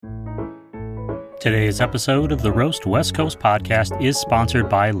Today's episode of the Roast West Coast podcast is sponsored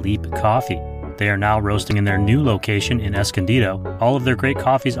by Leap Coffee. They are now roasting in their new location in Escondido. All of their great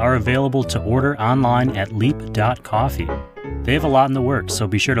coffees are available to order online at leap.coffee. They have a lot in the works, so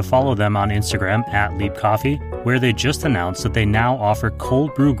be sure to follow them on Instagram at Leap Coffee, where they just announced that they now offer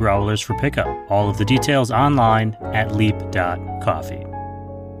cold brew growlers for pickup. All of the details online at leap.coffee.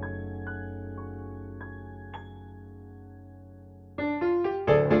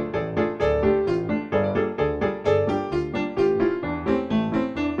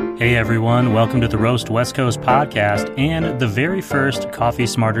 Hey everyone, welcome to the Roast West Coast podcast and the very first Coffee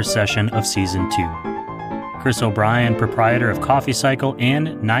Smarter session of Season 2. Chris O'Brien, proprietor of Coffee Cycle and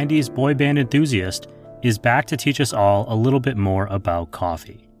 90s boy band enthusiast, is back to teach us all a little bit more about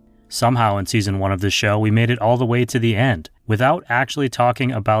coffee. Somehow in Season 1 of the show, we made it all the way to the end without actually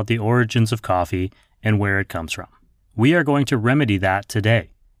talking about the origins of coffee and where it comes from. We are going to remedy that today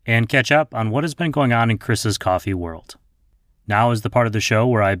and catch up on what has been going on in Chris's coffee world. Now is the part of the show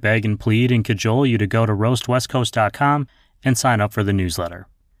where I beg and plead and cajole you to go to roastwestcoast.com and sign up for the newsletter.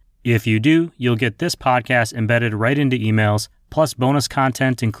 If you do, you'll get this podcast embedded right into emails, plus bonus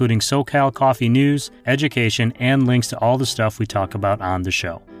content including SoCal coffee news, education, and links to all the stuff we talk about on the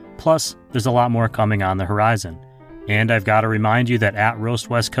show. Plus, there's a lot more coming on the horizon. And I've got to remind you that at Roast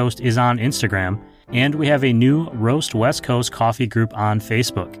West Coast is on Instagram, and we have a new Roast West Coast coffee group on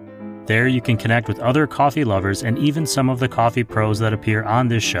Facebook. There you can connect with other coffee lovers and even some of the coffee pros that appear on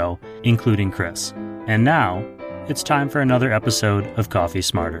this show, including Chris. And now, it's time for another episode of Coffee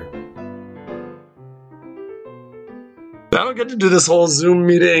Smarter. I don't get to do this whole Zoom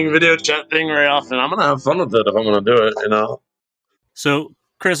meeting, video chat thing very often. I'm going to have fun with it if I'm going to do it, you know? So,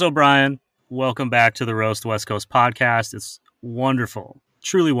 Chris O'Brien, welcome back to the Roast West Coast podcast. It's wonderful,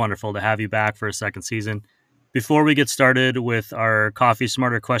 truly wonderful to have you back for a second season. Before we get started with our Coffee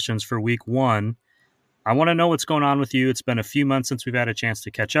Smarter questions for week 1, I want to know what's going on with you. It's been a few months since we've had a chance to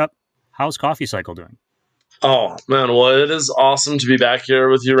catch up. How's Coffee Cycle doing? Oh, man, well, it is awesome to be back here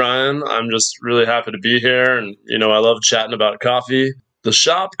with you, Ryan. I'm just really happy to be here. And, you know, I love chatting about coffee. The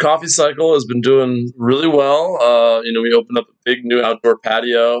shop, Coffee Cycle, has been doing really well. We opened up a big new outdoor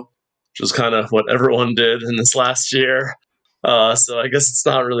patio, which is kind of what everyone did in this last year. So I guess it's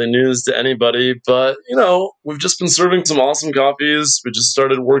not really news to anybody, but, you know, we've just been serving some awesome coffees. We just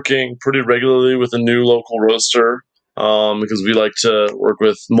started working pretty regularly with a new local roaster because we like to work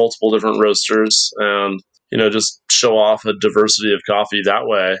with multiple different roasters and, you know, just show off a diversity of coffee that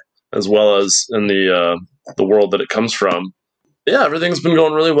way, as well as in the world that it comes from. Yeah, everything's been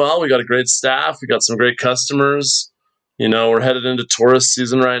going really well. We got a great staff. We got some great customers. You know, we're headed into tourist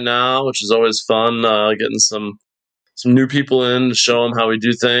season right now, which is always fun, getting some new people in to show them how we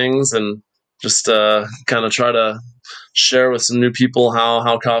do things and just kind of try to share with some new people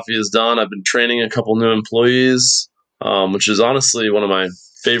how coffee is done. I've been training a couple new employees, which is honestly one of my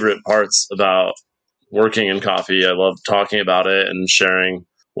favorite parts about working in coffee. I love talking about it and sharing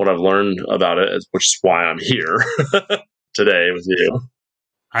what I've learned about it, which is why I'm here today with you.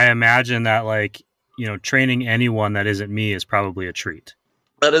 I imagine that, like, you know, training anyone that isn't me is probably a treat.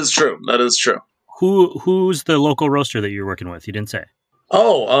 That is true. Who's the local roaster that you're working with? You didn't say.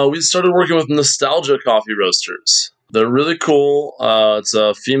 We started working with Nostalgia Coffee Roasters. They're really cool. It's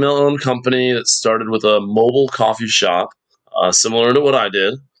a female-owned company that started with a mobile coffee shop, similar to what I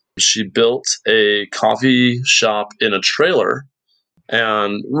did. She built a coffee shop in a trailer,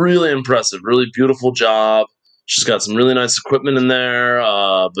 and really impressive, really beautiful job. She's got some really nice equipment in there,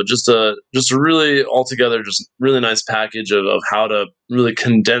 but just a really altogether just really nice package of how to really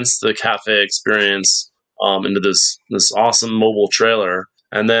condense the cafe experience into this awesome mobile trailer.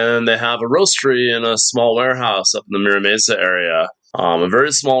 And then they have a roastery in a small warehouse up in the Mira Mesa area, a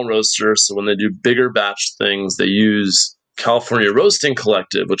very small roaster. So when they do bigger batch things, they use California Roasting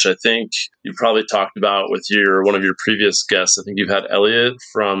Collective, which I think you probably talked about with one of your previous guests. I think you've had Elliot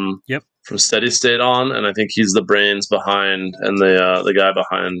from Steady State on, and I think he's the brains behind and the guy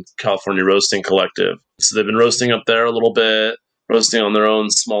behind California Roasting Collective. So they've been roasting up there a little bit, roasting on their own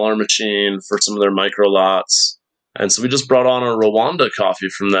smaller machine for some of their micro lots. And so we just brought on a Rwanda coffee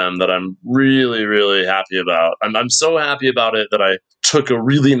from them that I'm really, really happy about. I'm so happy about it that I took a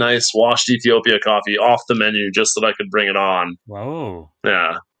really nice washed Ethiopia coffee off the menu just so that I could bring it on. Whoa.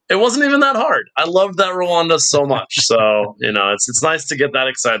 Yeah. It wasn't even that hard. I loved that Rwanda so much. So, you know, it's nice to get that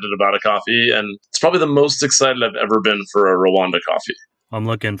excited about a coffee. And it's probably the most excited I've ever been for a Rwanda coffee. I'm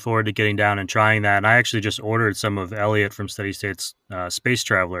looking forward to getting down and trying that. And I actually just ordered some of Elliot from Steady State's Space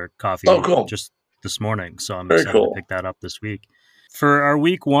Traveler coffee just this morning. So I'm excited to pick that up this week. For our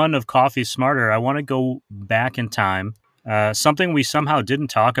week 1 of Coffee Smarter, I want to go back in time Something we somehow didn't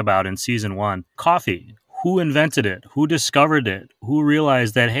talk about in season 1, coffee. Who invented it? Who discovered it? Who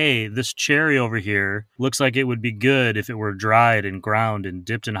realized that, hey, this cherry over here looks like it would be good if it were dried and ground and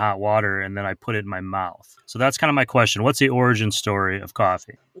dipped in hot water, and then I put it in my mouth? So that's kind of my question. What's the origin story of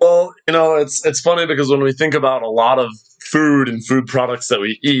coffee? Well, it's funny because when we think about a lot of food and food products that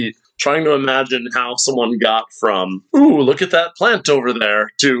we eat, trying to imagine how someone got from, ooh, look at that plant over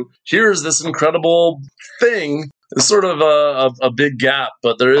there, to here's this incredible thing, is sort of a big gap.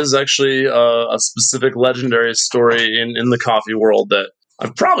 But there is actually a specific legendary story in the coffee world that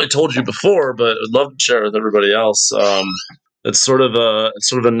I've probably told you before, but I'd love to share with everybody else. It's sort of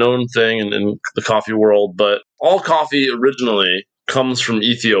a known thing in the coffee world, but all coffee originally comes from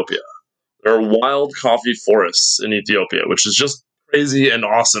Ethiopia. There are wild coffee forests in Ethiopia, which is just crazy and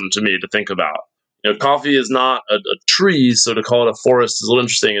awesome to me to think about. Coffee is not a tree, so to call it a forest is a little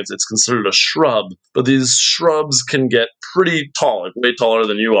interesting. It's considered a shrub, but these shrubs can get pretty tall, like way taller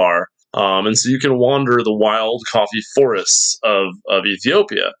than you are. And so you can wander the wild coffee forests of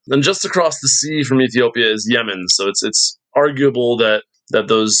Ethiopia. And just across the sea from Ethiopia is Yemen, so it's arguable that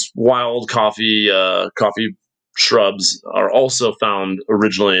those wild coffee shrubs are also found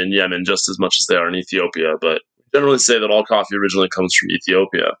originally in Yemen just as much as they are in Ethiopia. But generally say that all coffee originally comes from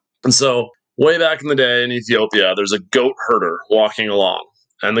Ethiopia. And so way back in the day in Ethiopia, there's a goat herder walking along.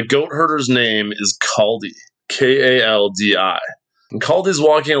 And the goat herder's name is Kaldi, Kaldi. And Kaldi's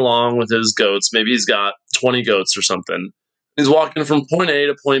walking along with his goats. Maybe he's got 20 goats or something. He's walking from point A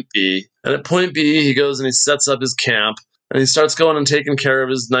to point B. And at point B, he goes and he sets up his camp. And he starts going and taking care of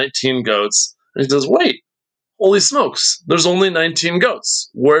his 19 goats. And he says, wait, holy smokes, there's only 19 goats.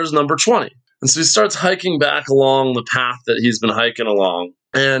 Where's number 20? And so he starts hiking back along the path that he's been hiking along.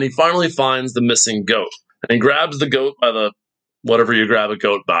 And he finally finds the missing goat. And he grabs the goat by the whatever you grab a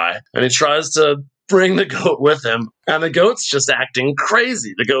goat by. And he tries to bring the goat with him. And the goat's just acting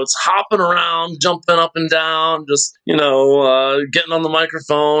crazy. The goat's hopping around, jumping up and down, just, getting on the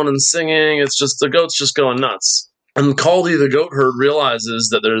microphone and singing. It's just, the goat's just going nuts. And Kaldi, the goat herd, realizes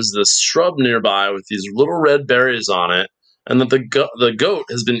that there's this shrub nearby with these little red berries on it, and that the goat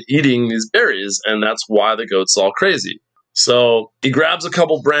has been eating these berries, and that's why the goat's all crazy. So he grabs a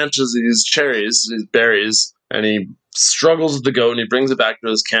couple branches of these cherries, these berries, and he struggles with the goat, and he brings it back to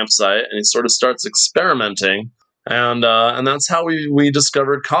his campsite, and he sort of starts experimenting. And that's how we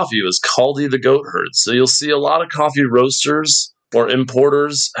discovered coffee, was Kaldi the goat herd. So you'll see a lot of coffee roasters or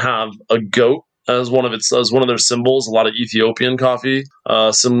importers have a goat as one of their symbols. A lot of Ethiopian coffee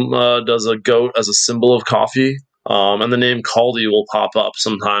does a goat as a symbol of coffee. And the name Kaldi will pop up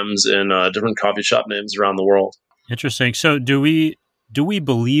sometimes in different coffee shop names around the world. Interesting. So do we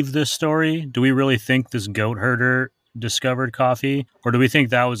believe this story? Do we really think this goat herder discovered coffee? Or do we think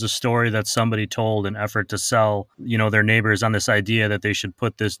that was a story that somebody told in effort to sell, their neighbors on this idea that they should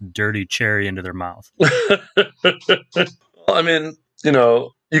put this dirty cherry into their mouth? Well, I mean,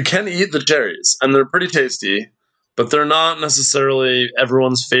 you can eat the cherries, and they're pretty tasty, but they're not necessarily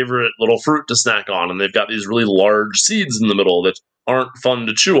everyone's favorite little fruit to snack on, and they've got these really large seeds in the middle that aren't fun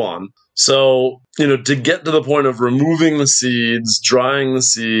to chew on. So, to get to the point of removing the seeds, drying the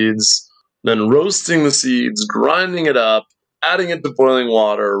seeds, then roasting the seeds, grinding it up, adding it to boiling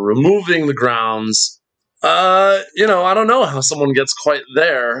water, removing the grounds, I don't know how someone gets quite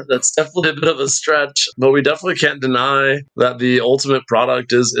there. That's definitely a bit of a stretch, but we definitely can't deny that the ultimate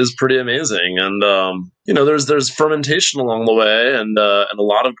product is pretty amazing. And there's fermentation along the way, and a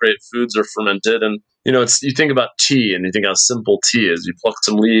lot of great foods are fermented. And you think about tea, and you think how simple tea is. You pluck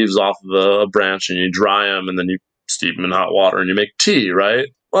some leaves off of a branch, and you dry them, and then you steep them in hot water, and you make tea, right?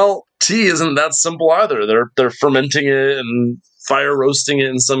 Well, tea isn't that simple either. They're fermenting it and fire roasting it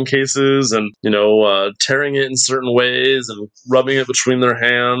in some cases, and tearing it in certain ways and rubbing it between their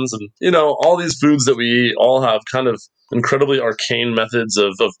hands, and all these foods that we eat all have kind of incredibly arcane methods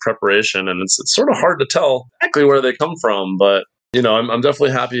of preparation, and it's sort of hard to tell exactly where they come from. But I'm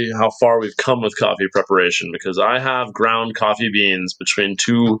definitely happy how far we've come with coffee preparation, because I have ground coffee beans between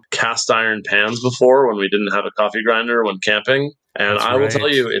two cast iron pans before when we didn't have a coffee grinder when camping, and I will tell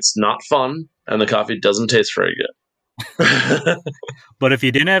you, it's not fun, and the coffee doesn't taste very good. But if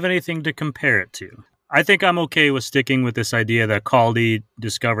you didn't have anything to compare it to, I think I'm okay with sticking with this idea that Kaldi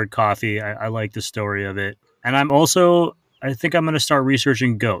discovered coffee. I like the story of it. And I think I'm going to start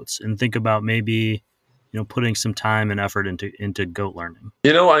researching goats and think about maybe, putting some time and effort into goat learning.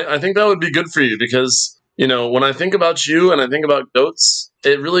 I think that would be good for you, because, when I think about you and I think about goats,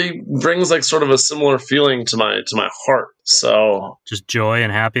 it really brings like sort of a similar feeling to my heart. So just joy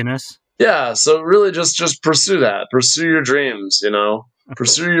and happiness. Yeah, so really just pursue that. Pursue your dreams,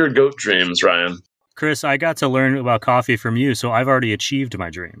 Pursue your goat dreams, Ryan. Chris, I got to learn about coffee from you, so I've already achieved my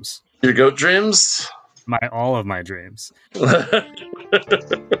dreams. Your goat dreams? All of my dreams.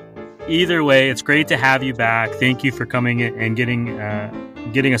 Either way, it's great to have you back. Thank you for coming in and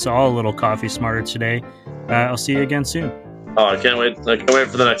getting us all a little coffee smarter today. I'll see you again soon. Oh, I can't wait. I can't wait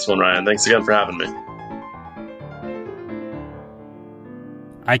for the next one, Ryan. Thanks again for having me.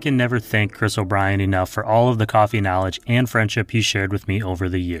 I can never thank Chris O'Brien enough for all of the coffee knowledge and friendship he shared with me over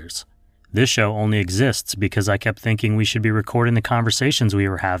the years. This show only exists because I kept thinking we should be recording the conversations we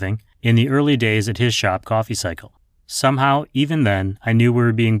were having in the early days at his shop, Coffee Cycle. Somehow, even then, I knew we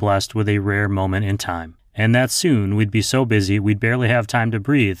were being blessed with a rare moment in time, and that soon we'd be so busy we'd barely have time to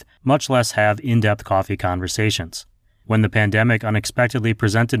breathe, much less have in-depth coffee conversations. When the pandemic unexpectedly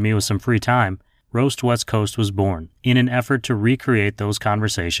presented me with some free time, Roast West Coast was born in an effort to recreate those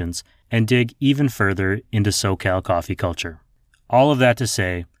conversations and dig even further into SoCal coffee culture. All of that to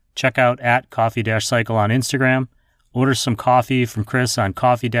say, check out @coffee-cycle on Instagram, order some coffee from Chris on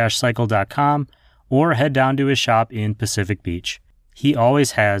coffee-cycle.com, or head down to his shop in Pacific Beach. He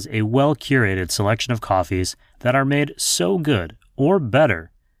always has a well-curated selection of coffees that are made so good or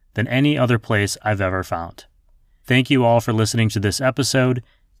better than any other place I've ever found. Thank you all for listening to this episode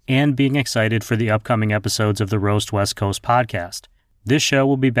and being excited for the upcoming episodes of the Roast West Coast podcast. This show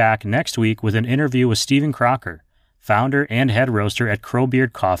will be back next week with an interview with Stephen Crocker, founder and head roaster at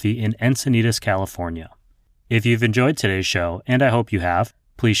Crowbeard Coffee in Encinitas, California. If you've enjoyed today's show, and I hope you have,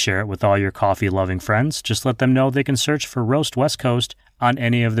 please share it with all your coffee-loving friends. Just let them know they can search for Roast West Coast on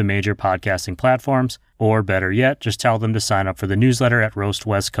any of the major podcasting platforms, or better yet, just tell them to sign up for the newsletter at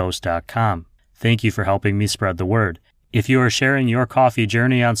roastwestcoast.com. Thank you for helping me spread the word. If you are sharing your coffee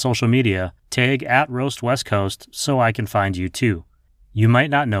journey on social media, tag @RoastWestCoast so I can find you too. You might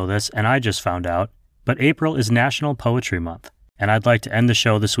not know this, and I just found out, but April is National Poetry Month, and I'd like to end the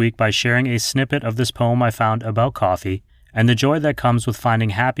show this week by sharing a snippet of this poem I found about coffee and the joy that comes with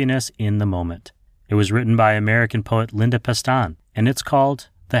finding happiness in the moment. It was written by American poet Linda Pestan, and it's called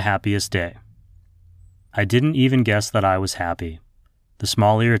The Happiest Day. I didn't even guess that I was happy. The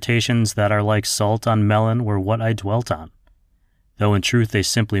small irritations that are like salt on melon were what I dwelt on, though in truth they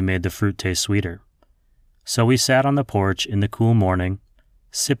simply made the fruit taste sweeter. So we sat on the porch in the cool morning,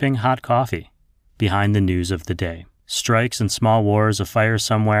 sipping hot coffee, behind the news of the day. Strikes and small wars, a fire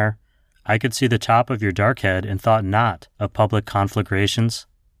somewhere. I could see the top of your dark head and thought not of public conflagrations,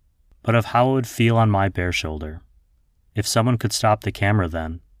 but of how it would feel on my bare shoulder. If someone could stop the camera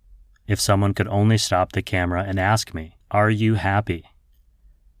then, if someone could only stop the camera and ask me, "Are you happy?"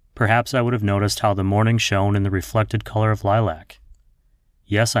 Perhaps I would have noticed how the morning shone in the reflected color of lilac.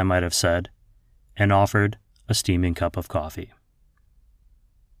 Yes, I might have said, and offered a steaming cup of coffee.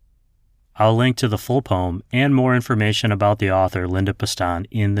 I'll link to the full poem and more information about the author, Linda Pestan,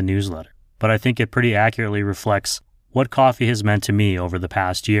 in the newsletter, but I think it pretty accurately reflects what coffee has meant to me over the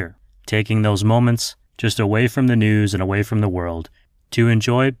past year, taking those moments just away from the news and away from the world to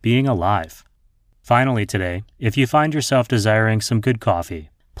enjoy being alive. Finally today, if you find yourself desiring some good coffee,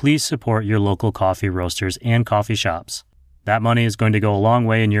 please support your local coffee roasters and coffee shops. That money is going to go a long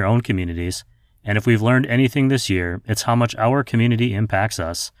way in your own communities, and if we've learned anything this year, it's how much our community impacts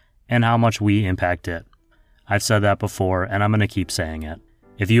us and how much we impact it. I've said that before, and I'm going to keep saying it.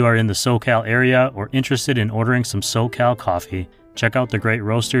 If you are in the SoCal area or interested in ordering some SoCal coffee, check out the great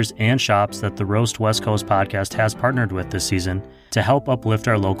roasters and shops that the Roast West Coast podcast has partnered with this season to help uplift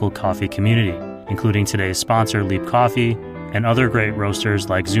our local coffee community, including today's sponsor, Leap Coffee, and other great roasters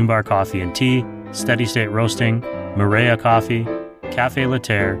like Zumbar Coffee and Tea, Steady State Roasting, Maria Coffee, Cafe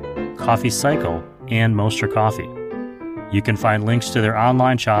Laterre, Coffee Cycle, and Mostra Coffee. You can find links to their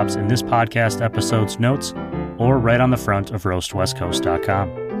online shops in this podcast episode's notes or right on the front of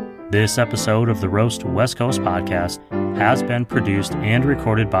roastwestcoast.com. This episode of the Roast West Coast podcast has been produced and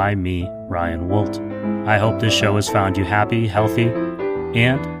recorded by me, Ryan Wolt. I hope this show has found you happy, healthy,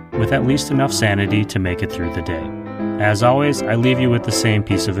 and with at least enough sanity to make it through the day. As always, I leave you with the same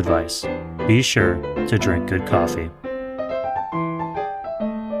piece of advice. Be sure to drink good coffee.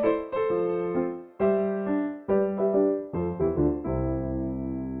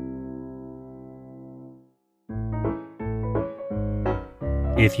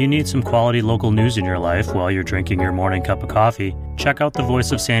 If you need some quality local news in your life while you're drinking your morning cup of coffee, check out the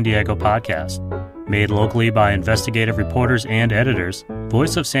Voice of San Diego podcast. Made locally by investigative reporters and editors,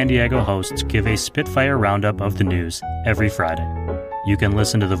 Voice of San Diego hosts give a spitfire roundup of the news every Friday. You can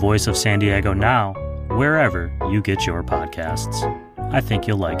listen to the Voice of San Diego now, wherever you get your podcasts. I think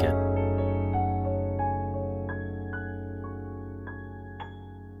you'll like it.